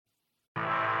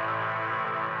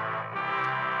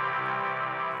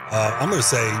I'm going to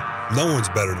say no one's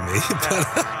better than me. But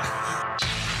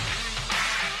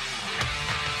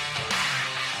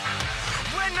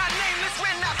We're not nameless,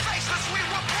 we're not faceless, we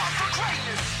were born for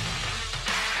greatness.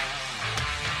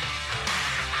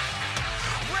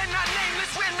 We're not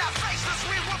nameless, we're not faceless,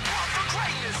 we were born for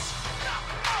greatness.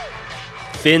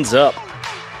 Fins up.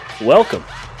 Welcome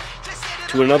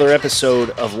to another episode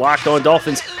of Locked On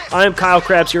Dolphins. I am Kyle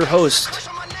Krabs, your host,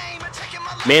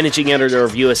 managing editor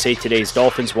of USA Today's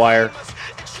Dolphins Wire,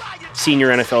 senior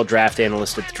NFL draft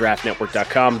analyst at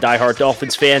thedraftnetwork.com, diehard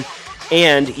Dolphins fan,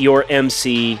 and your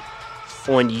MC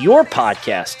on your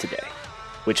podcast today,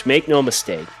 which, make no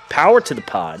mistake, Power to the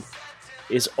Pod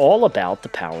is all about the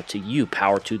power to you,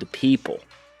 power to the people.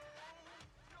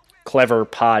 Clever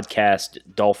podcast,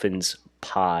 Dolphins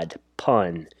pod,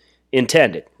 pun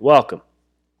intended. Welcome.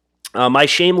 My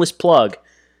shameless plug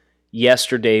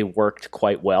yesterday worked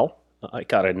quite well. I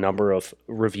got a number of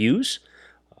reviews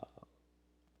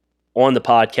on the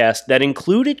podcast that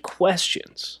included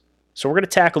questions. So we're going to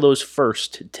tackle those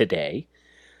first today.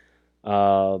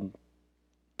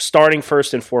 Starting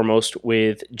first and foremost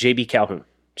with JB Calhoun,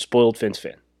 spoiled Fins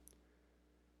fan.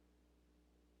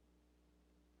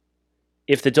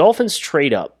 If the Dolphins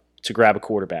trade up to grab a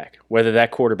quarterback, whether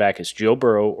that quarterback is Joe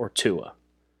Burrow or Tua,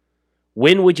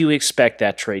 when would you expect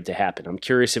that trade to happen? I'm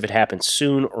curious if it happens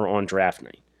soon or on draft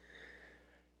night.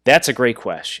 That's a great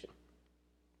question.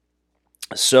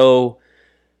 So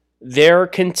there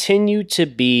continue to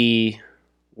be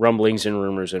rumblings and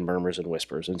rumors and murmurs and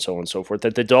whispers and so on and so forth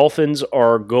that the Dolphins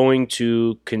are going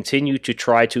to continue to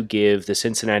try to give the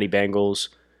Cincinnati Bengals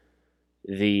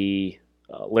the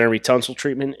Laremy Tunsil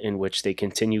treatment, in which they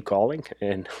continue calling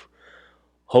and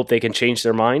hope they can change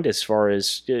their mind as far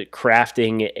as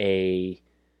crafting a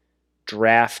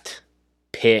draft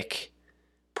pick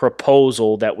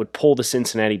proposal that would pull the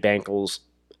Cincinnati Bengals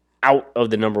out of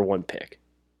the number one pick.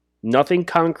 Nothing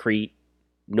concrete,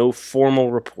 no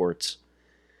formal reports,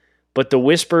 but the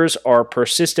whispers are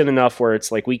persistent enough where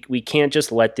it's like we can't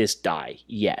just let this die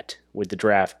yet with the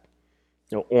draft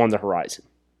on the horizon.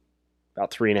 About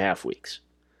 3.5 weeks.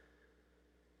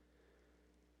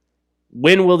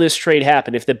 When will this trade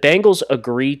happen? If the Bengals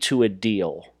agree to a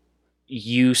deal,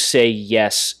 you say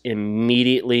yes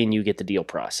immediately and you get the deal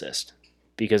processed.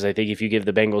 Because I think if you give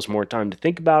the Bengals more time to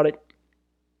think about it,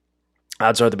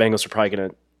 odds are the Bengals are probably going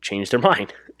to change their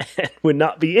mind and would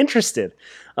not be interested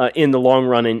in the long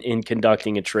run in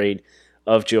conducting a trade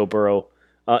of Joe Burrow.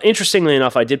 Interestingly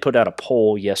enough, I did put out a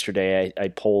poll yesterday. I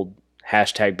polled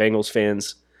hashtag Bengals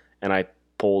fans and I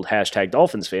polled hashtag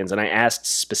Dolphins fans, and I asked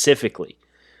specifically,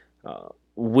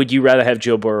 would you rather have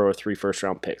Joe Burrow or 3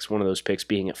 first-round picks? One of those picks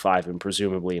being at 5 and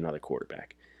presumably another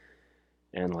quarterback.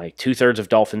 And like 2/3 of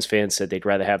Dolphins fans said they'd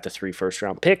rather have the 3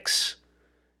 first-round picks.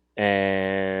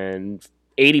 And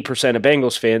 80% of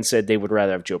Bengals fans said they would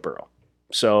rather have Joe Burrow.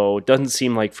 So it doesn't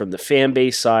seem like from the fan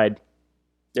base side,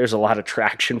 there's a lot of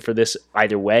traction for this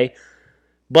either way.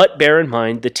 But bear in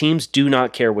mind, the teams do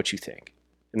not care what you think.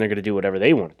 And they're going to do whatever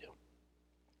they want to do.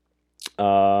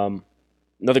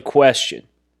 Another question.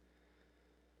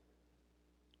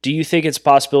 Do you think it's a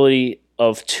possibility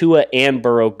of Tua and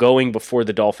Burrow going before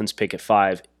the Dolphins pick at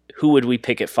 5? Who would we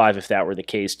pick at 5 if that were the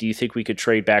case? Do you think we could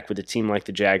trade back with a team like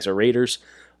the Jags or Raiders?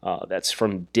 That's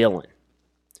from Dylan.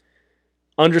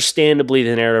 Understandably,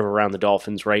 the narrative around the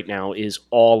Dolphins right now is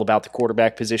all about the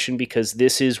quarterback position because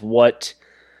this is what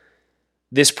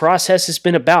this process has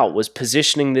been about, was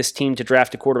positioning this team to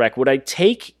draft a quarterback. Would I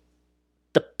take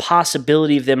the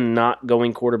possibility of them not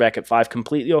going quarterback at 5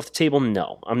 completely off the table?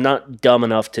 No. I'm not dumb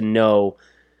enough to know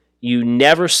you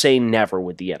never say never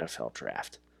with the NFL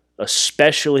draft,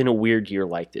 especially in a weird year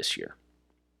like this year.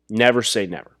 Never say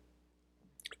never.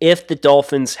 If the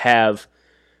Dolphins have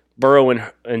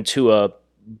Burrow and Tua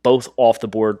both off the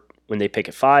board when they pick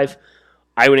at 5,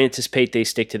 I would anticipate they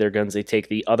stick to their guns. They take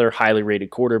the other highly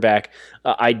rated quarterback.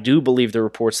 I do believe the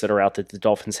reports that are out that the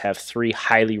Dolphins have 3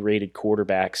 highly rated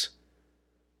quarterbacks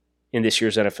in this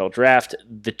year's NFL draft.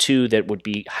 The 2 that would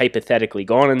be hypothetically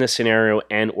gone in this scenario,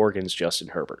 and Oregon's Justin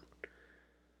Herbert.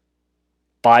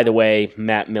 By the way,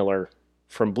 Matt Miller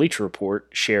from Bleacher Report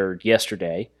shared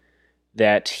yesterday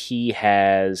that he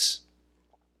has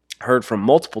heard from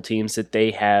multiple teams that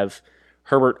they have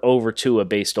Herbert over Tua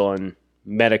based on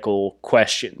medical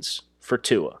questions for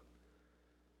Tua.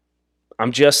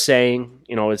 I'm just saying,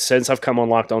 since I've come on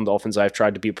Locked On Dolphins, I've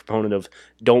tried to be a proponent of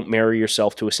don't marry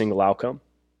yourself to a single outcome.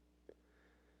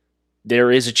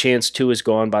 There is a chance Tua is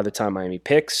gone by the time Miami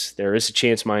picks. There is a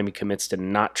chance Miami commits to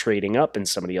not trading up and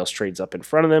somebody else trades up in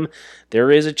front of them. There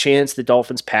is a chance the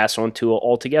Dolphins pass on Tua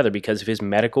altogether because of his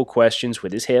medical questions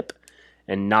with his hip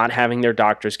and not having their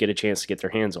doctors get a chance to get their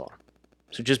hands on them.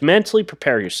 So just mentally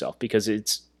prepare yourself, because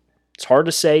it's hard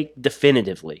to say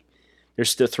definitively. There's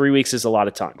still 3 weeks is a lot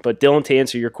of time. But Dylan, to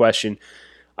answer your question,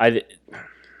 I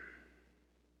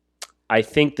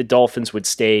think the Dolphins would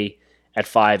stay at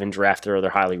 5 and draft their other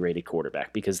highly rated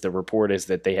quarterback, because the report is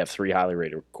that they have 3 highly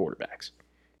rated quarterbacks.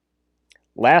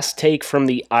 Last take from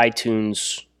the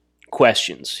iTunes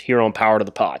questions here on Power to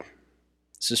the Pod.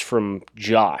 This is from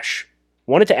Josh.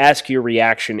 Wanted to ask your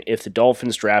reaction if the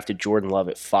Dolphins drafted Jordan Love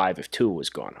at 5 if Tua was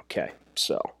gone. Okay,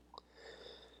 so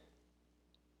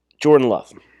Jordan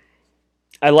Love.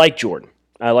 I like Jordan.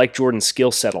 I like Jordan's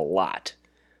skill set a lot.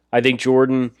 I think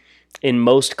Jordan, in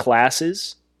most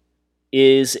classes,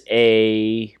 is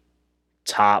a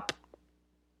top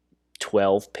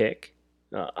 12 pick.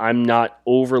 I'm not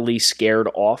overly scared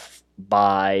off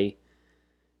by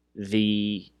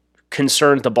the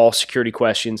concerned the ball security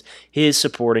questions. His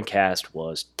supporting cast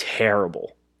was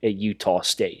terrible at Utah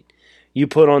State. You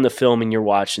put on the film and you're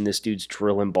watching this dude's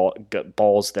drilling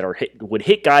balls that would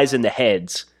hit guys in the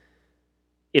heads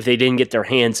if they didn't get their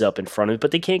hands up in front of it,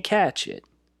 but they can't catch it.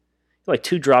 Like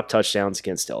 2 drop touchdowns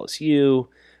against LSU.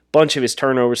 Bunch of his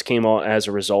turnovers came out as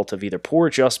a result of either poor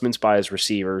adjustments by his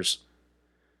receivers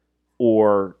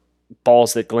or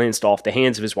balls that glanced off the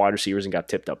hands of his wide receivers and got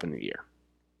tipped up in the air.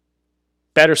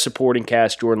 Better supporting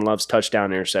cast. Jordan Love's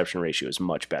touchdown interception ratio is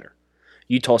much better.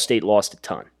 Utah State lost a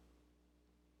ton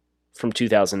from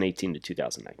 2018 to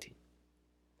 2019.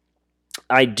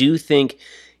 I do think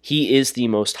he is the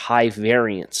most high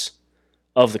variance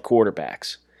of the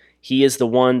quarterbacks. He is the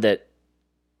one that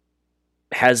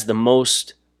has the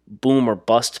most boom or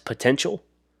bust potential.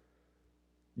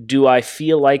 Do I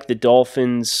feel like the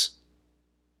Dolphins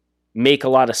make a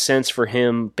lot of sense for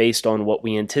him based on what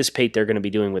we anticipate they're going to be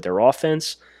doing with their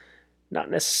offense? Not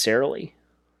necessarily.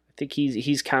 I think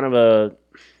he's kind of a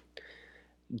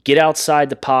get outside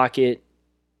the pocket,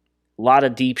 a lot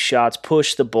of deep shots,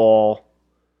 push the ball.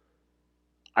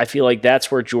 I feel like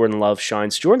that's where Jordan Love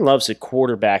shines. Jordan Love's a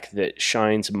quarterback that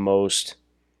shines most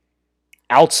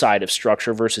outside of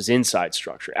structure versus inside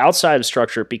structure. Outside of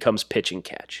structure, it becomes pitch and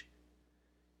catch.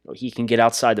 He can get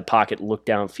outside the pocket, look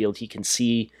downfield. He can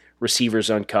see receivers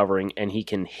uncovering, and he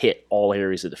can hit all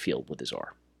areas of the field with his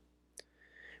arm.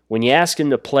 When you ask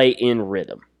him to play in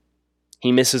rhythm,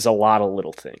 he misses a lot of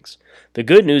little things. The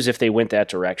good news, if they went that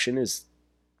direction, is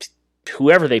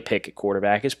whoever they pick at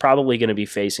quarterback is probably going to be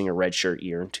facing a redshirt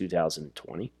year in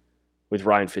 2020 with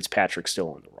Ryan Fitzpatrick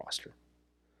still on the roster.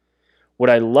 Would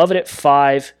I love it at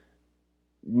 5?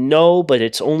 No, but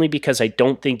it's only because I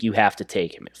don't think you have to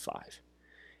take him at 5.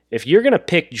 If you're going to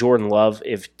pick Jordan Love,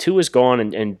 if Tua's gone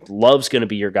and Love's going to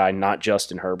be your guy, not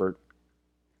Justin Herbert,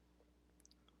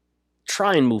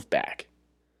 try and move back.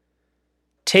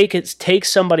 Take one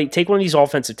of these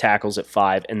offensive tackles at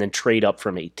 5 and then trade up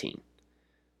from 18.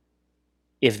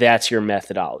 If that's your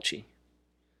methodology.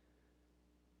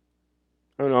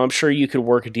 I don't know, I'm sure you could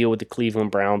work a deal with the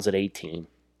Cleveland Browns at 18.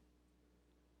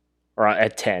 Or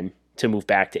at 10 to move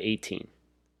back to 18.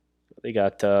 They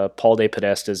got Paul De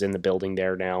Podesta's in the building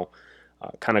there now,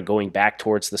 kind of going back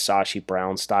towards the Sashi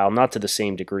Brown style, not to the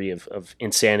same degree of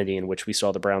insanity in which we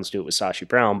saw the Browns do it with Sashi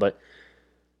Brown, but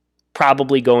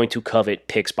probably going to covet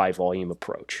picks by volume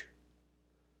approach.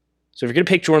 So if you're going to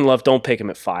pick Jordan Love, don't pick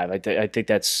him at 5. I think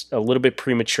that's a little bit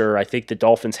premature. I think the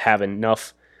Dolphins have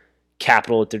enough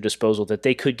capital at their disposal that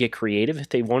they could get creative if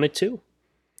they wanted to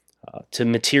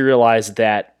materialize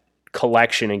that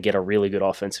collection and get a really good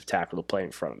offensive tackle to play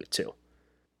in front of it too.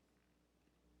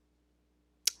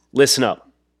 Listen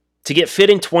up. To get fit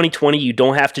in 2020, you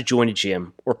don't have to join a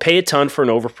gym or pay a ton for an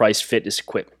overpriced fitness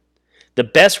equipment. The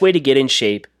best way to get in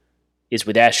shape is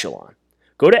with Echelon.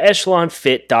 Go to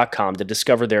echelonfit.com to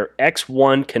discover their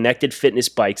X1 connected fitness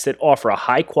bikes that offer a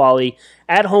high-quality,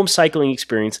 at-home cycling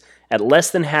experience at less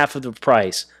than half of the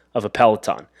price of a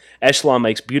Peloton. Echelon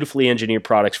makes beautifully engineered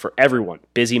products for everyone,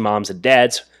 busy moms and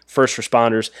dads, first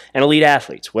responders, and elite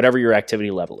athletes, whatever your activity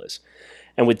level is.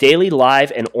 And with daily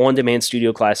live and on-demand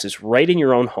studio classes right in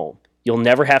your own home, you'll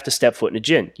never have to step foot in a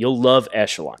gym. You'll love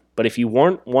Echelon. But if you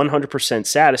weren't 100%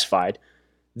 satisfied,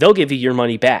 they'll give you your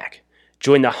money back.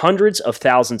 Join the hundreds of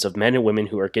thousands of men and women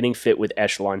who are getting fit with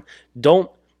Echelon. Don't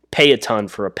pay a ton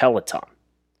for a Peloton.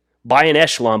 Buy an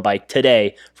Echelon bike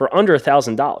today for under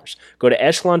 $1,000. Go to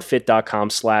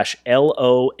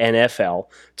echelonfit.com/LONFL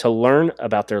to learn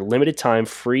about their limited time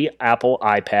free Apple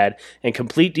iPad and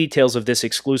complete details of this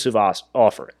exclusive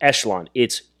offer. Echelon,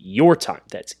 it's your time.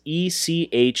 That's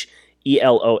ECHELON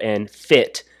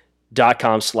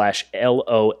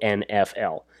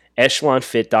fit.com/LONFL.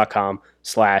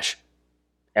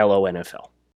 echelonfit.com/LONFL.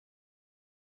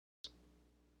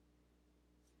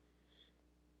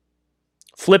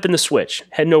 Flipping the switch,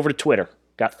 heading over to Twitter.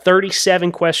 Got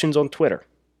 37 questions on Twitter.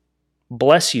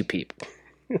 Bless you, people.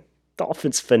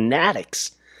 Dolphins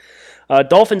fanatics.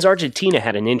 Dolphins Argentina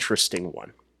had an interesting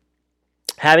one.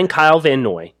 Having Kyle Van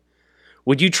Noy,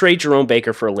 would you trade Jerome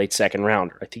Baker for a late second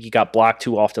rounder? I think he got blocked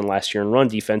too often last year in run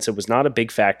defense. It was not a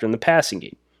big factor in the passing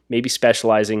game. Maybe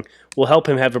specializing will help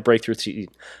him have a breakthrough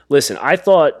season. Listen, I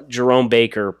thought Jerome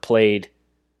Baker played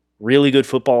really good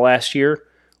football last year.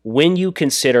 When you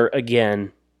consider,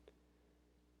 again,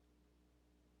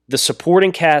 the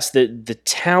supporting cast, the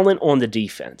talent on the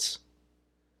defense,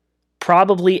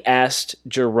 probably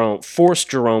forced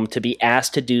Jerome to be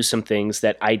asked to do some things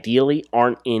that ideally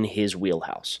aren't in his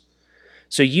wheelhouse.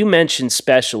 So you mentioned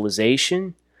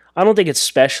specialization. I don't think it's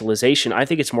specialization. I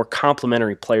think it's more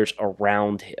complementary players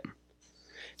around him.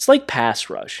 It's like pass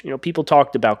rush. People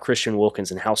talked about Christian Wilkins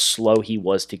and how slow he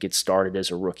was to get started as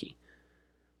a rookie.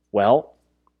 Well,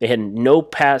 they had no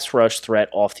pass rush threat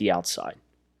off the outside.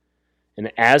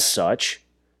 And as such,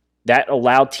 that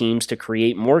allowed teams to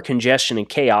create more congestion and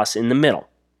chaos in the middle.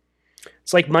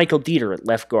 It's like Michael Dieter at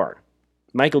left guard.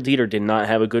 Michael Dieter did not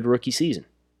have a good rookie season.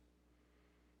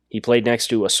 He played next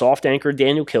to a soft anchor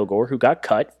Daniel Kilgore, who got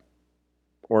cut,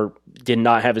 or did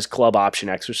not have his club option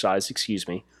exercised,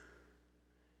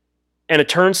 and a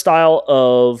turnstile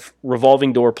of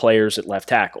revolving door players at left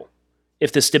tackle.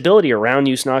 If the stability around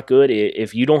you is not good,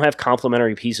 if you don't have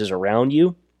complementary pieces around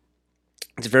you,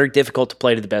 it's very difficult to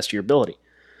play to the best of your ability.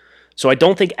 So I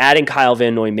don't think adding Kyle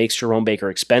Van Noy makes Jerome Baker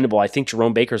expendable. I think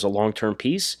Jerome Baker is a long-term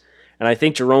piece, and I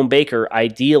think Jerome Baker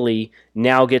ideally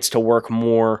now gets to work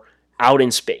more out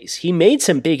in space. He made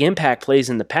some big impact plays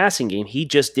in the passing game. He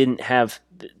just didn't have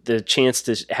the chance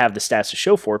to have the stats to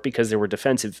show for it because there were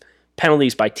defensive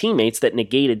penalties by teammates that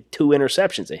negated 2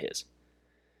 interceptions of his.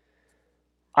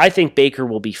 I think Baker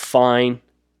will be fine,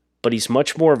 but he's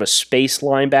much more of a space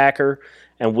linebacker,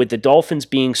 and with the Dolphins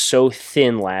being so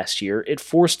thin last year, it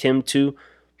forced him to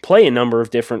play a number of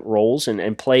different roles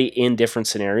and play in different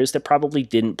scenarios that probably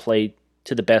didn't play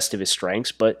to the best of his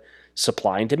strengths, but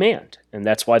supply and demand. And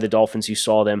that's why the Dolphins, you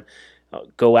saw them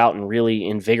go out and really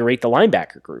invigorate the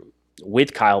linebacker group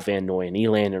with Kyle Van Noy and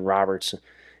Elandon Roberts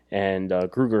and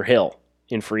Gruger Hill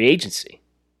in free agency.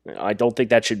 I don't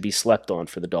think that should be slept on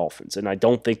for the Dolphins, and I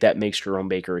don't think that makes Jerome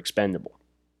Baker expendable.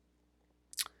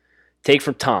 Take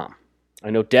from Tom. I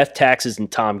know Death Taxes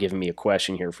and Tom giving me a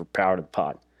question here for Power to the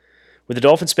Pod. With the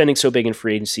Dolphins spending so big in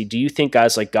free agency, do you think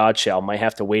guys like Godchaux might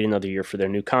have to wait another year for their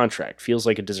new contract? Feels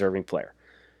like a deserving player.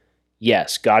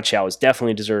 Yes, Godchaux is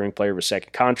definitely a deserving player of a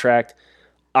second contract.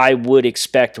 I would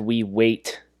expect we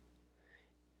wait.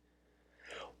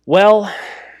 Well,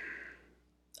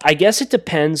 I guess it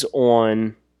depends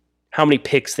on how many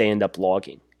picks they end up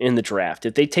logging in the draft.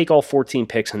 If they take all 14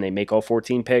 picks and they make all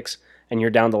 14 picks and you're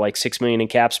down to like $6 million in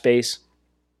cap space,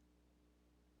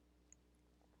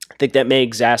 I think that may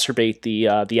exacerbate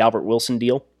the Albert Wilson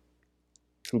deal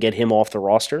and get him off the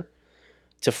roster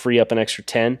to free up an extra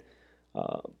 10.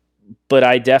 But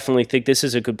I definitely think this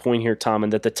is a good point here, Tom,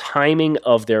 and that the timing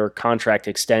of their contract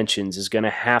extensions is going to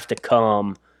have to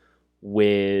come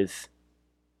with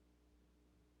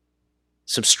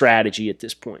some strategy at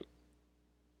this point.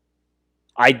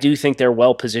 I do think they're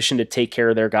well positioned to take care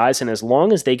of their guys, and as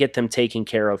long as they get them taken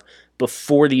care of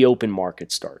before the open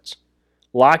market starts,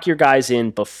 lock your guys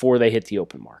in before they hit the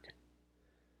open market.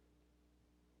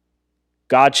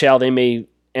 Godchaux, they may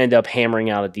end up hammering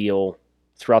out a deal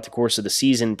throughout the course of the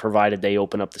season, provided they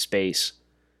open up the space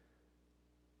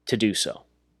to do so.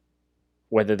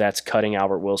 Whether that's cutting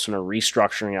Albert Wilson or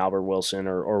restructuring Albert Wilson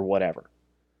or whatever.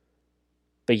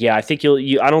 But yeah, I think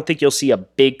I don't think you'll see a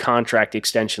big contract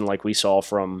extension like we saw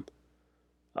from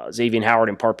Xavier Howard,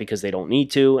 in part because they don't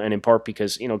need to, and in part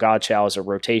because Godchaux is a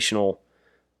rotational.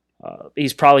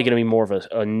 He's probably going to be more of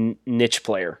a niche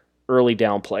player, early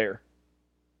down player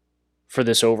for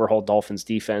this overhauled Dolphins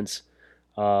defense.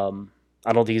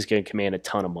 I don't think he's going to command a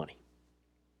ton of money.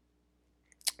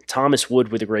 Thomas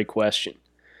Wood with a great question.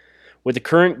 Would the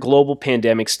current global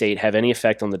pandemic state have any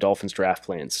effect on the Dolphins' draft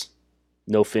plans?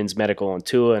 No Finn's medical on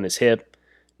Tua and his hip,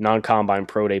 non-combine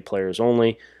pro day players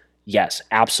only. Yes,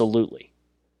 absolutely.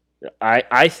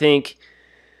 I think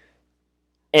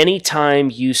anytime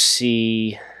you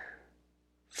see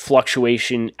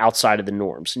fluctuation outside of the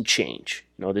norms and change,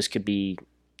 this could be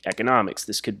economics,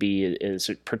 this could be as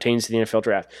it pertains to the NFL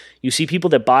draft. You see people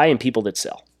that buy and people that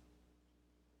sell.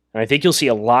 And I think you'll see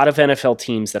a lot of NFL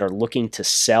teams that are looking to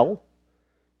sell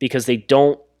because they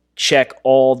don't check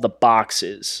all the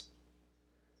boxes.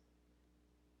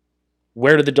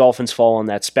 Where do the Dolphins fall on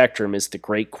that spectrum is the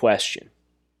great question.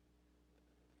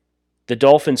 The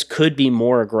Dolphins could be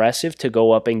more aggressive to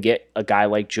go up and get a guy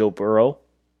like Joe Burrow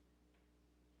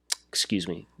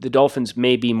the Dolphins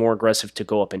may be more aggressive to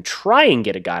go up and try and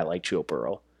get a guy like Joe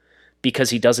Burrow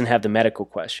because he doesn't have the medical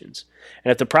questions.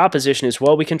 And if the proposition is,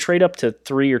 well, we can trade up to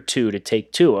 3 or 2 to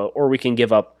take Tua, or we can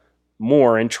give up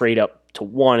more and trade up to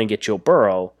 1 and get Joe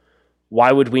Burrow,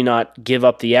 why would we not give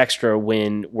up the extra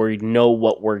when we know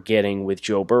what we're getting with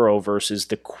Joe Burrow versus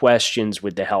the questions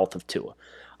with the health of Tua?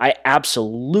 I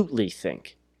absolutely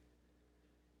think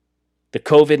the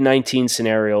COVID-19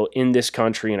 scenario in this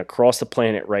country and across the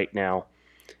planet right now,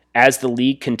 as the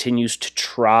league continues to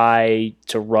try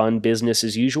to run business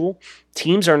as usual,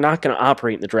 teams are not going to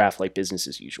operate in the draft like business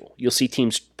as usual. You'll see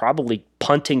teams probably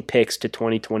punting picks to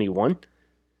 2021.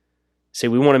 Say,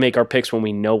 we want to make our picks when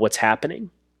we know what's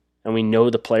happening and we know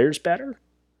the players better.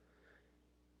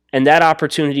 And that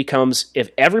opportunity comes if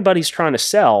everybody's trying to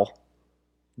sell,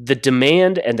 the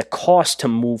demand and the cost to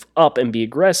move up and be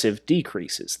aggressive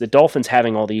decreases. The Dolphins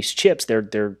having all these chips,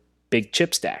 their big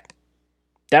chip stack.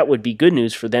 That would be good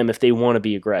news for them if they want to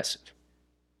be aggressive.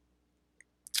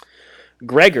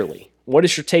 Gregory, what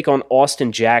is your take on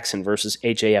Austin Jackson versus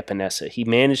AJ Epinesa? He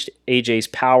managed AJ's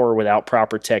power without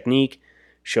proper technique,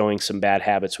 showing some bad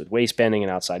habits with waist bending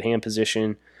and outside hand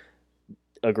position.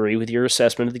 Agree with your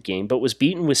assessment of the game, but was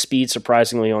beaten with speed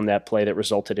surprisingly on that play that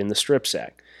resulted in the strip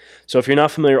sack. So if you're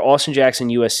not familiar, Austin Jackson,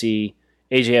 USC,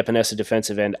 AJ Epinesa,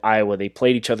 defensive end, Iowa, they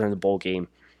played each other in the bowl game.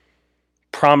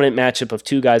 Prominent matchup of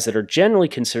two guys that are generally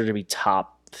considered to be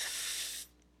top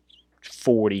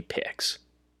 40 picks,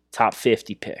 top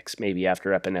 50 picks, maybe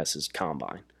after Epinesa's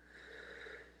combine.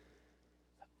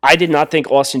 I did not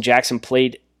think Austin Jackson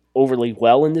played overly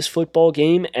well in this football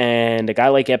game, and a guy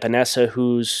like Epinesa,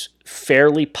 who's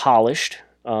fairly polished,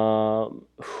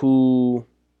 who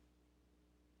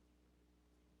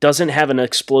doesn't have an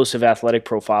explosive athletic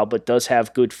profile, but does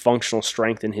have good functional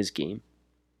strength in his game,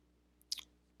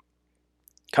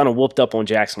 kind of whooped up on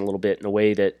Jackson a little bit in a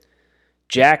way that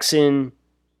Jackson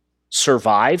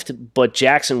survived, but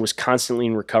Jackson was constantly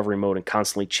in recovery mode and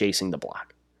constantly chasing the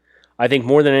block. I think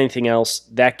more than anything else,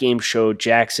 that game showed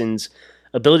Jackson's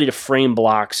ability to frame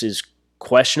blocks is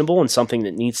questionable and something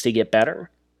that needs to get better.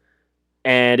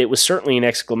 And it was certainly an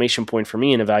exclamation point for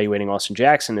me in evaluating Austin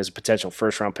Jackson as a potential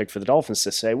first-round pick for the Dolphins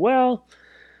to say, well,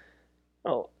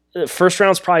 the first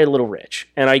round's probably a little rich.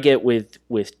 And I get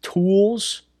with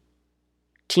tools,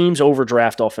 teams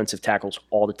overdraft offensive tackles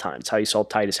all the time. It's how you saw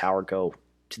Titus Howard go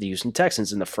to the Houston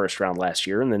Texans in the first round last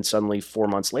year, and then suddenly 4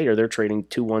 months later, they're trading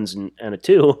 2 1s and a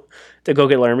 2 to go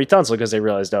get Laramie Tunsil because they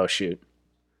realized, oh, shoot,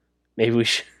 maybe we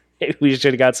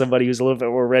should have got somebody who's a little bit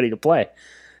more ready to play.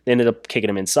 They ended up kicking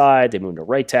him inside. They moved to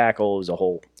right tackle. It was a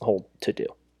whole to-do.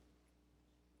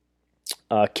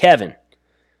 Kevin,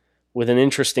 with an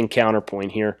interesting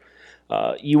counterpoint here.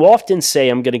 You often say,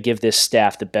 I'm going to give this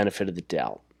staff the benefit of the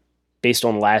doubt based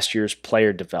on last year's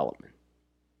player development.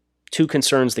 2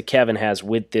 concerns that Kevin has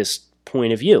with this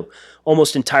point of view.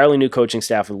 Almost entirely new coaching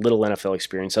staff with little NFL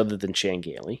experience other than Shane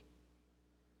Gailey.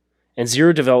 And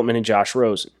 0 development in Josh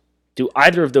Rosen. Do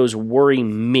either of those worry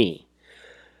me?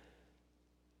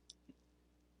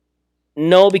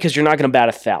 No, because you're not going to bat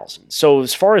 1,000. So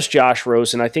as far as Josh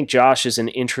Rosen, I think Josh is an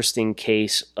interesting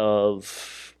case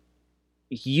of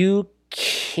you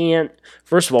can't...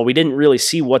 First of all, we didn't really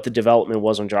see what the development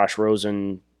was on Josh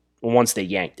Rosen once they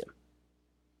yanked him.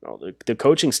 Well, the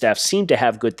coaching staff seemed to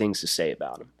have good things to say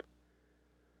about him.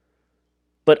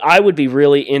 But I would be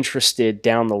really interested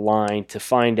down the line to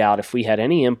find out if we had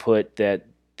any input that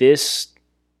this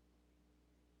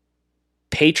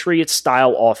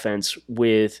Patriot-style offense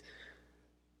with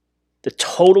the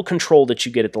total control that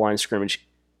you get at the line of scrimmage,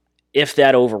 if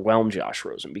that overwhelmed Josh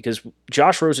Rosen. Because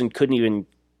Josh Rosen couldn't even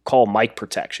call Mike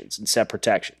protections and set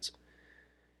protections.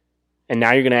 And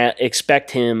now you're going to expect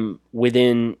him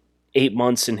within 8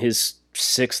 months in his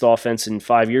 6th offense in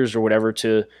 5 years or whatever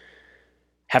to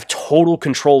have total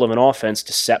control of an offense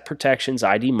to set protections,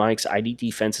 ID Mikes, ID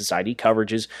defenses, ID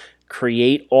coverages,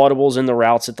 create audibles in the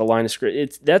routes at the line of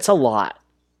scrimmage. That's a lot.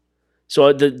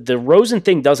 So the Rosen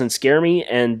thing doesn't scare me,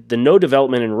 and the no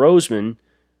development in Roseman,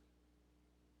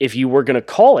 if you were going to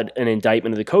call it an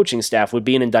indictment of the coaching staff, would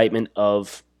be an indictment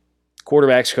of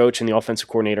quarterback's coach and the offensive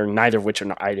coordinator, neither of which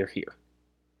are either here.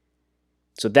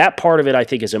 So that part of it, I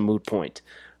think, is a moot point.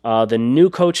 The new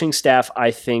coaching staff,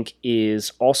 I think,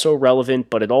 is also relevant,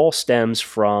 but it all stems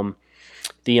from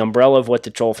the umbrella of what the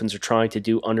Dolphins are trying to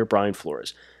do under Brian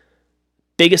Flores.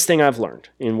 Biggest thing I've learned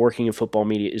in working in football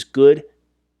media is good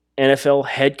NFL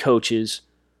head coaches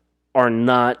are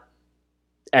not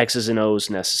X's and O's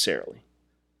necessarily.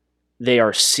 They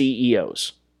are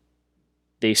CEOs.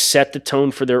 They set the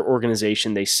tone for their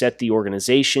organization. They set the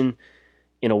organization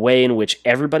in a way in which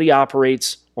everybody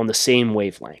operates on the same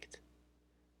wavelength.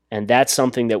 And that's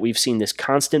something that we've seen this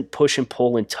constant push and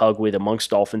pull and tug with amongst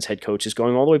Dolphins head coaches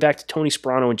going all the way back to Tony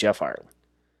Sparano and Jeff Ireland.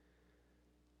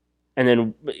 And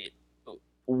then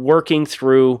working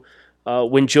through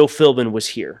when Joe Philbin was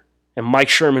here and Mike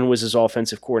Sherman was his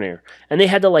offensive coordinator. And they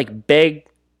had to beg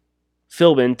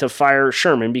Philbin to fire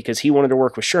Sherman because he wanted to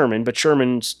work with Sherman, but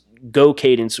Sherman's go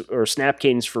cadence or snap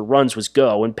cadence for runs was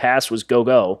go and pass was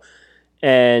go.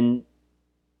 And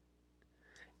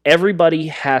everybody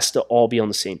has to all be on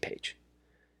the same page.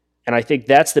 And I think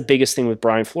that's the biggest thing with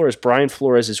Brian Flores. Brian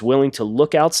Flores is willing to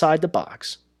look outside the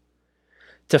box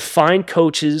to find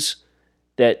coaches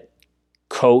that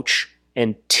coach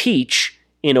and teach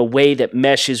in a way that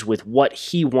meshes with what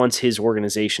he wants his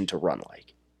organization to run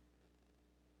like.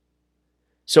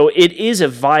 So it is a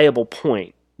viable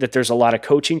point that there's a lot of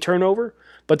coaching turnover,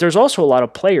 but there's also a lot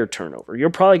of player turnover. You're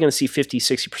probably going to see 50,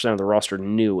 60% of the roster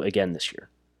new again this year.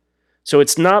 So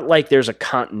it's not like there's a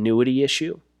continuity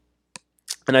issue.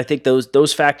 And I think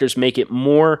those factors make it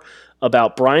more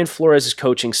about Brian Flores'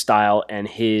 coaching style and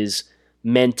his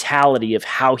mentality of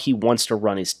how he wants to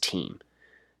run his team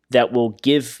that will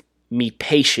give me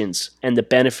patience and the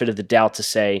benefit of the doubt to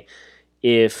say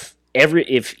if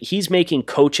he's making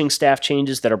coaching staff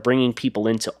changes that are bringing people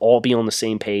in to all be on the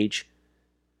same page,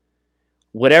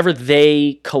 whatever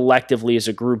they collectively as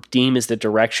a group deem is the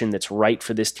direction that's right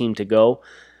for this team to go,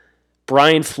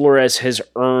 Brian Flores has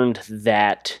earned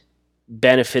that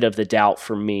benefit of the doubt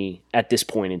for me at this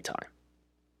point in time.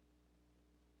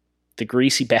 The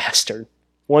greasy bastard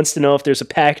wants to know if there's a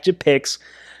package of picks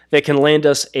that can land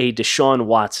us a Deshaun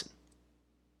Watson.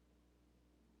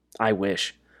 I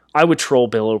wish. I would troll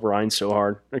Bill O'Brien so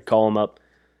hard. I'd call him up.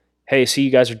 Hey, see,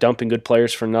 you guys are dumping good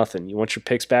players for nothing. You want your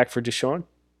picks back for Deshaun?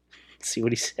 See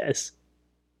what he says.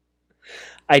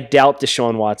 I doubt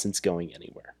Deshaun Watson's going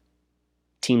anywhere.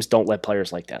 Teams don't let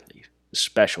players like that leave. A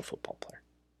special football player.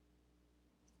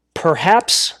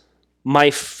 Perhaps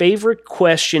my favorite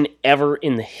question ever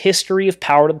in the history of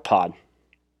Power to the Pod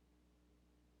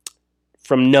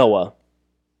from Noah.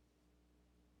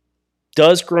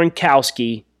 Does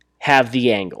Gronkowski have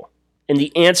the angle? And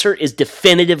the answer is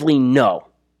definitively no.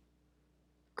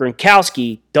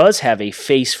 Gronkowski does have a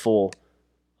face full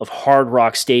of Hard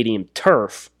Rock Stadium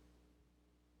turf,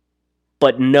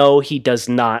 but no, he does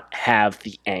not have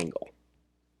the angle.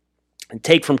 And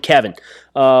take from Kevin.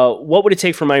 What would it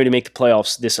take for Miami to make the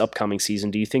playoffs this upcoming season?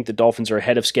 Do you think the Dolphins are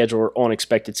ahead of schedule or on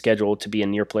expected schedule to be a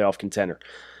near playoff contender?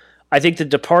 I think the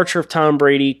departure of Tom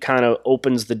Brady kind of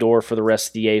opens the door for the rest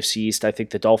of the AFC East. I think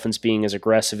the Dolphins being as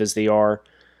aggressive as they are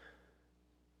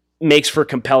makes for a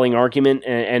compelling argument,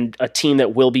 and a team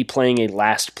that will be playing a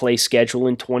last place schedule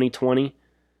in 2020.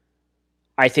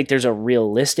 I think there's a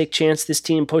realistic chance this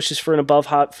team pushes for an above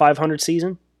 500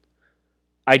 season.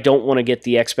 I don't want to get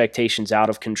the expectations out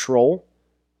of control,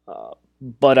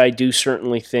 but I do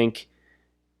certainly think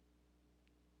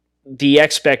the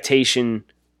expectation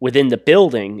within the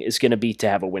building is going to be to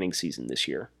have a winning season this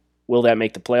year. Will that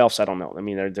make the playoffs? I don't know. I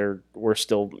mean, we're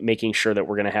still making sure that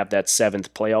we're going to have that 7th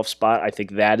playoff spot. I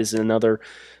think that is another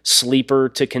sleeper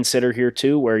to consider here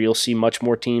too, where you'll see much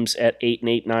more teams at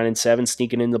 8-8, 9-7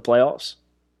 sneaking in the playoffs.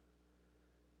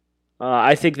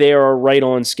 I think they are right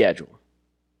on schedule.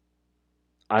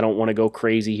 I don't want to go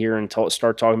crazy here and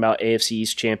start talking about AFC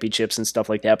East championships and stuff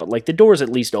like that, but the door's at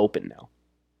least open now.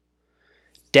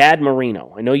 Dad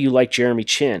Marino, I know you like Jeremy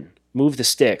Chin. Move the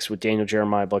sticks with Daniel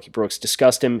Jeremiah, Bucky Brooks.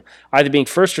 Discussed him either being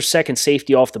first or second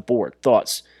safety off the board.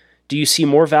 Thoughts? Do you see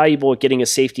more valuable at getting a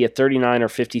safety at 39 or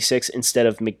 56 instead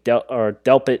of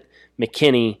Delpit,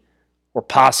 McKinney, or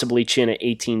possibly Chin at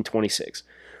 18, 26?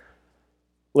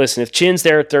 Listen, if Chin's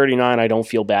there at 39, I don't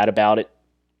feel bad about it.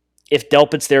 If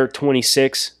Delpit's there at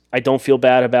 26, I don't feel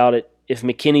bad about it. If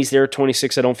McKinney's there at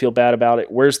 26, I don't feel bad about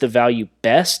it. Where's the value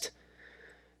best?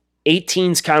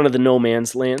 18's kind of the no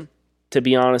man's land, to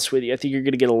be honest with you. I think you're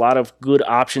going to get a lot of good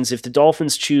options. If the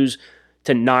Dolphins choose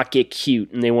to not get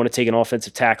cute and they want to take an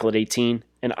offensive tackle at 18,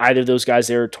 and either of those guys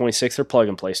there at 26, they're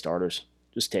plug-and-play starters.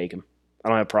 Just take them. I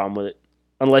don't have a problem with it.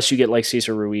 Unless you get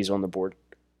Cesar Ruiz on the board.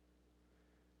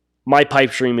 My pipe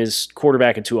dream is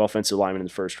quarterback and 2 offensive linemen in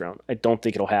the first round. I don't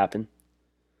think it'll happen.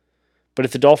 But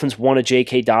if the Dolphins want a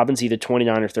J.K. Dobbins, either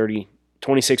 29 or 30,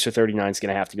 26 or 39 is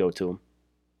going to have to go to him.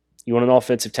 You want an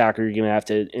offensive tackle, you're going to have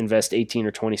to invest 18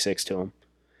 or 26 to him.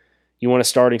 You want a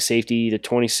starting safety, either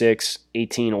 26,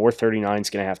 18, or 39 is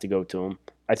going to have to go to him.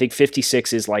 I think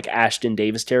 56 is like Ashton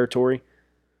Davis territory.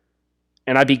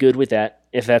 And I'd be good with that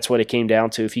if that's what it came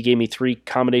down to. If you gave me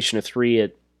combination of 3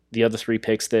 at the other 3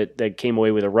 picks that came away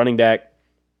with a running back,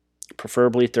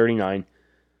 preferably at 39,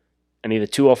 and either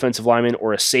 2 offensive linemen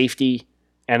or a safety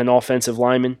and an offensive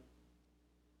lineman,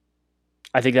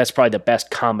 I think that's probably the best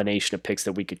combination of picks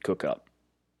that we could cook up.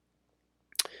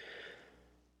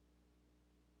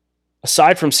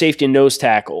 Aside from safety and nose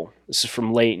tackle, this is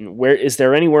from Leighton, where is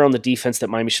there anywhere on the defense that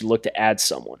Miami should look to add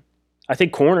someone? I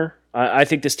think corner. I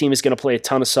think this team is going to play a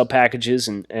ton of sub packages,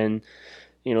 and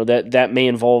you know that may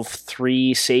involve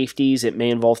 3 safeties. It may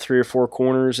involve 3 or 4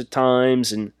 corners at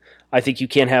times, and I think you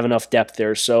can't have enough depth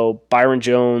there. So Byron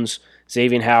Jones,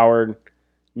 Xavier Howard,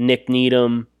 Nick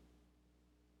Needham,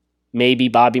 maybe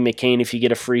Bobby McCain if you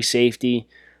get a free safety.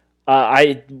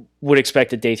 I would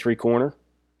expect a day 3 corner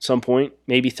some point,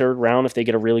 maybe 3rd round if they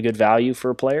get a really good value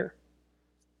for a player.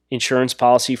 Insurance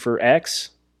policy for X.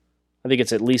 I think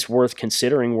it's at least worth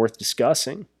considering, worth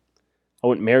discussing. I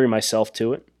wouldn't marry myself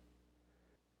to it.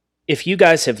 If you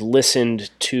guys have listened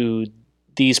to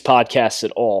these podcasts at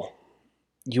all,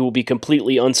 you will be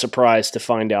completely unsurprised to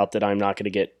find out that I'm not going to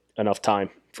get enough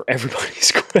time for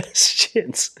everybody's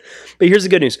questions. But here's the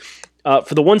good news.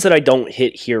 For the ones that I don't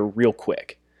hit here real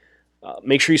quick,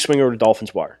 make sure you swing over to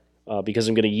Dolphins Wire. Because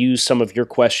I'm going to use some of your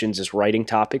questions as writing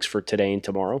topics for today and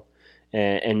tomorrow,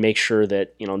 and make sure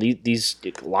that these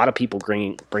a lot of people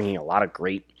bringing a lot of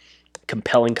great,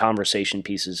 compelling conversation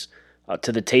pieces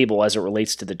to the table as it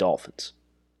relates to the Dolphins.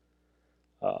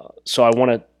 So I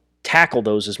want to tackle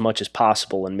those as much as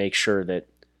possible and make sure that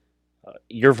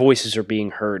your voices are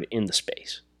being heard in the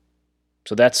space.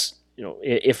 So that's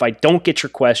if I don't get your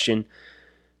question,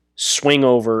 swing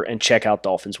over and check out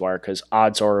Dolphins Wire, because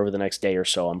odds are over the next day or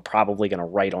so I'm probably going to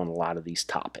write on a lot of these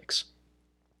topics.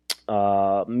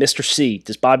 Mr. C,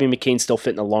 does Bobby McCain still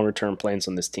fit in the longer-term plans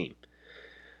on this team?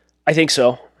 I think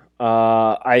so.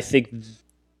 I think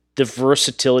the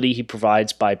versatility he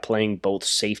provides by playing both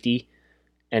safety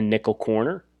and nickel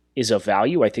corner is of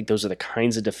value. I think those are the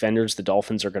kinds of defenders the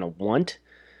Dolphins are going to want,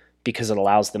 because it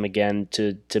allows them, again,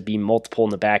 to be multiple in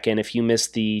the back end. If you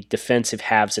missed the defensive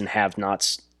haves and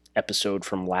have-nots episode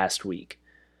from last week,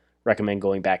 recommend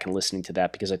going back and listening to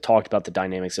that, because I talked about the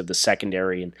dynamics of the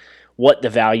secondary and what the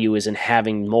value is in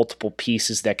having multiple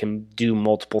pieces that can do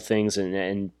multiple things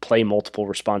and play multiple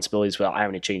responsibilities without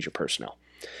having to change your personnel.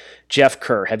 Jeff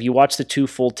Kerr, have you watched the 2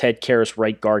 full Ted Karras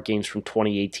right guard games from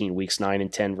 2018, weeks 9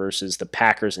 and 10 versus the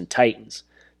Packers and Titans?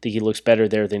 I think he looks better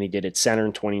there than he did at center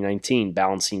in 2019.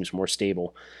 Balance seems more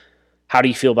stable. How do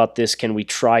you feel about this? Can we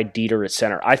try Dieter at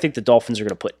center? I think the Dolphins are going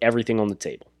to put everything on the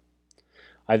table.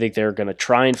 I think they're going to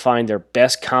try and find their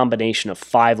best combination of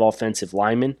 5 offensive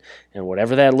linemen, and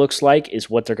whatever that looks like is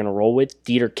what they're going to roll with.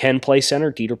 Dieter can play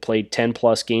center. Dieter played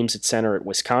 10-plus games at center at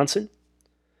Wisconsin.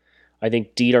 I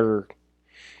think Dieter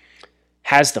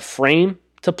has the frame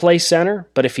to play center,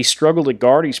 but if he struggled at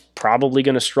guard, he's probably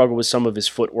going to struggle with some of his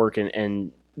footwork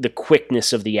and the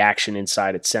quickness of the action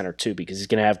inside at center too, because he's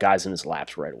going to have guys in his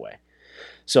laps right away.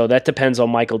 So that depends on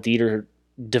Michael Dieter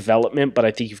development, but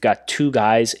I think you've got 2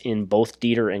 guys in both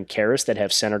Dieter and Karras that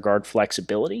have center guard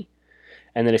flexibility.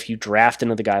 And then if you draft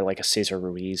another guy like a Cesar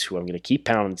Ruiz, who I'm going to keep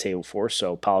pounding the table for,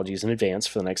 so apologies in advance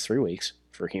for the next 3 weeks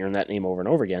for hearing that name over and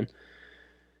over again,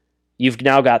 you've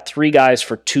now got 3 guys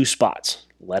for 2 spots.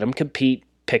 Let them compete,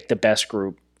 pick the best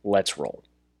group, let's roll.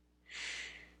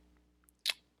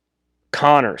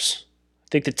 Connors, I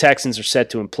think the Texans are set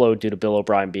to implode due to Bill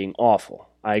O'Brien being awful.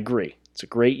 I agree. It's a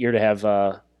great year to have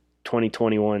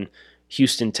 2021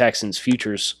 Houston Texans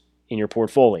futures in your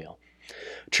portfolio.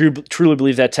 Truly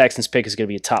believe that Texans pick is going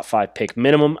to be a top 5 pick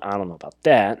minimum. I don't know about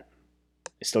that.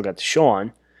 They still got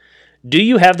Deshaun. Do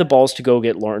you have the balls to go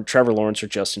get Trevor Lawrence or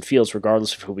Justin Fields,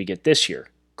 regardless of who we get this year?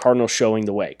 Cardinals showing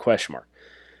the way, ?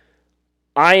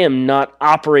 I am not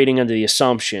operating under the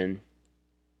assumption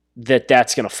that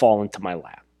that's going to fall into my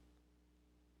lap.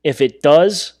 If it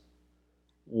does,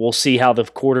 we'll see how the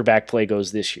quarterback play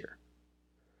goes this year.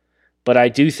 But I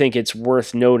do think it's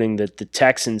worth noting that the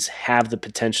Texans have the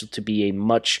potential to be a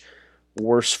much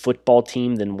worse football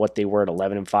team than what they were at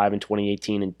 11-5 in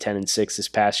 2018 and 10-6 this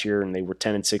past year, and they were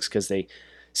 10-6 because they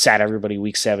sat everybody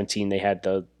week 17. They had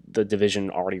the division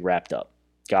already wrapped up,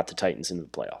 got the Titans into the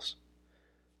playoffs.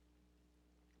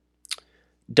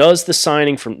 Does the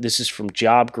signing this is from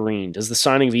Job Green, does the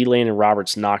signing of Elandon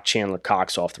Roberts knock Chandler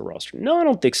Cox off the roster? No, I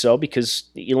don't think so, because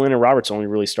Elandon Roberts only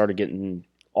really started getting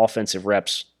offensive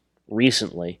reps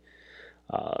recently.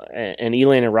 And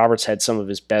Elandon Roberts had some of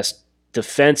his best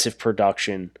defensive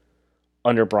production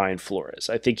under Brian Flores.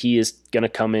 I think he is going to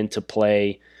come in to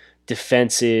play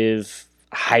defensive,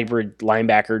 hybrid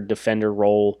linebacker defender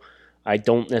role. I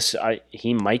don't necessarily.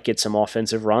 He might get some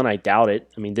offensive run. I doubt it.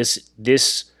 I mean,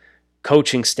 this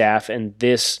coaching staff and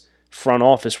this front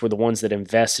office were the ones that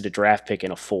invested a draft pick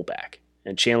in a fullback.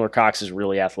 And Chandler Cox is a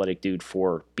really athletic dude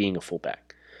for being a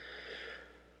fullback.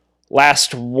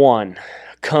 Last one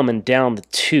coming down the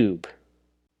tube.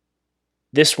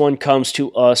 This one comes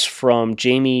to us from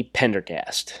Jamie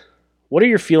Pendergast. What are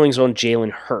your feelings on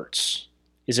Jalen Hurts?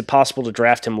 Is it possible to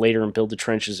draft him later and build the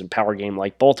trenches and power game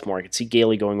like Baltimore? I could see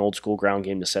Gailey going old school ground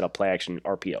game to set up play action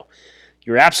RPO.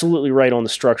 You're absolutely right on the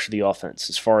structure of the offense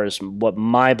as far as what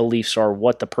my beliefs are,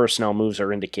 what the personnel moves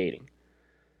are indicating.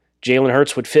 Jalen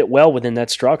Hurts would fit well within that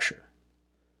structure.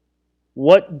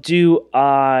 What do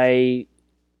I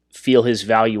feel his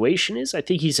valuation is? I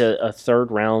think he's a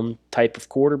third-round type of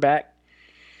quarterback.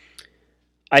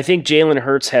 I think Jalen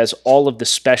Hurts has all of the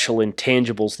special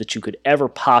intangibles that you could ever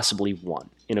possibly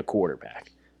want in a quarterback.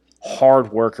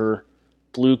 Hard worker,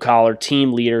 blue-collar,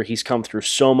 team leader. He's come through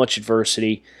so much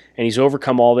adversity, and he's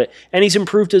overcome all of it, and he's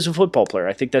improved as a football player.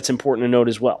 I think that's important to note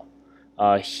as well.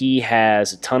 He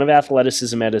has a ton of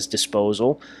athleticism at his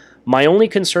disposal. My only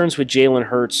concerns with Jalen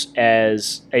Hurts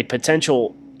as a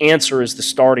potential answer as the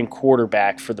starting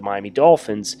quarterback for the Miami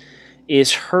Dolphins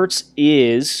is Hurts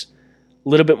is a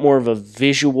little bit more of a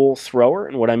visual thrower,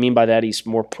 and what I mean by that, he's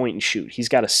more point and shoot. He's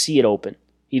got to see it open.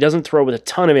 He doesn't throw with a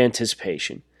ton of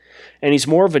anticipation, and he's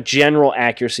more of a general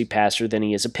accuracy passer than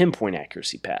he is a pinpoint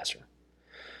accuracy passer.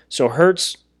 So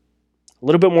Hurts, a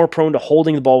little bit more prone to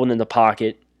holding the ball within the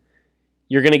pocket.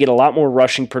 You're going to get a lot more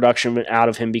rushing production out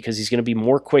of him because he's going to be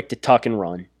more quick to tuck and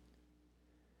run.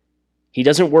 He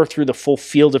doesn't work through the full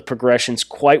field of progressions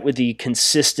quite with the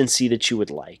consistency that you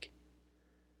would like.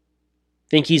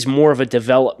 I think he's more of a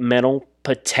developmental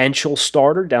potential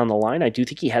starter down the line. I do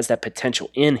think he has that potential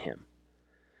in him.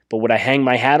 But would I hang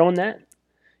my hat on that?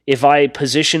 If I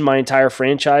position my entire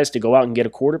franchise to go out and get a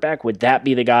quarterback, would that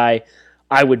be the guy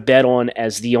I would bet on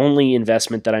as the only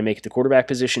investment that I make at the quarterback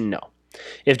position? No.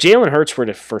 If Jalen Hurts were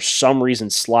to, for some reason,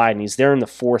 slide and he's there in the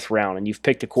 4th round and you've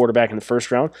picked a quarterback in the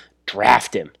 1st round,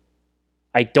 draft him.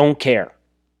 I don't care.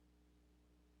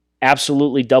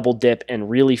 Absolutely double dip and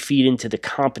really feed into the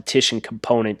competition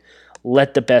component.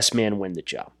 Let the best man win the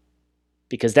job.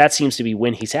 Because that seems to be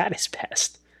when he's at his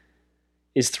best,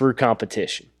 is through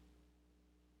competition.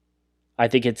 I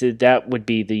think that would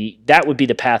be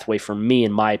the pathway for me,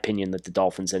 in my opinion, that the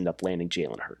Dolphins end up landing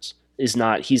Jalen Hurts. He's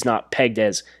not pegged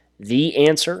as the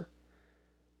answer,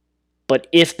 but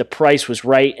if the price was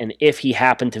right and if he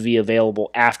happened to be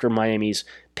available after Miami's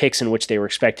picks in which they were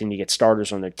expecting to get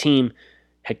starters on their team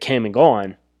had came and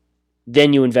gone,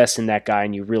 then you invest in that guy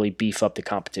and you really beef up the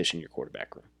competition in your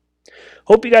quarterback room.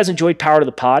 Hope you guys enjoyed Power to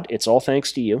the Pod. It's all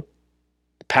thanks to you.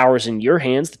 The power is in your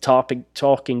hands. The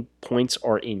talking points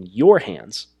are in your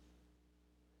hands.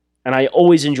 And I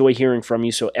always enjoy hearing from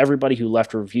you, so everybody who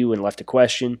left a review and left a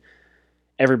question,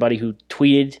 everybody who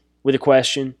tweeted with a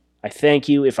question, I thank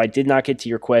you. If I did not get to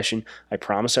your question, I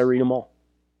promise I read them all.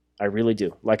 I really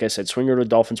do. Like I said, swing over to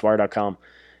DolphinsWire.com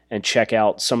and check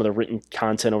out some of the written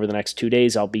content over the next 2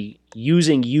 days. I'll be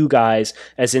using you guys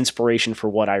as inspiration for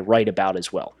what I write about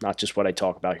as well, not just what I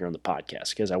talk about here on the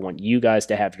podcast, because I want you guys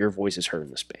to have your voices heard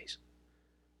in the space.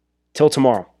 Till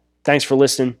tomorrow, thanks for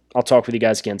listening. I'll talk with you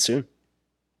guys again soon.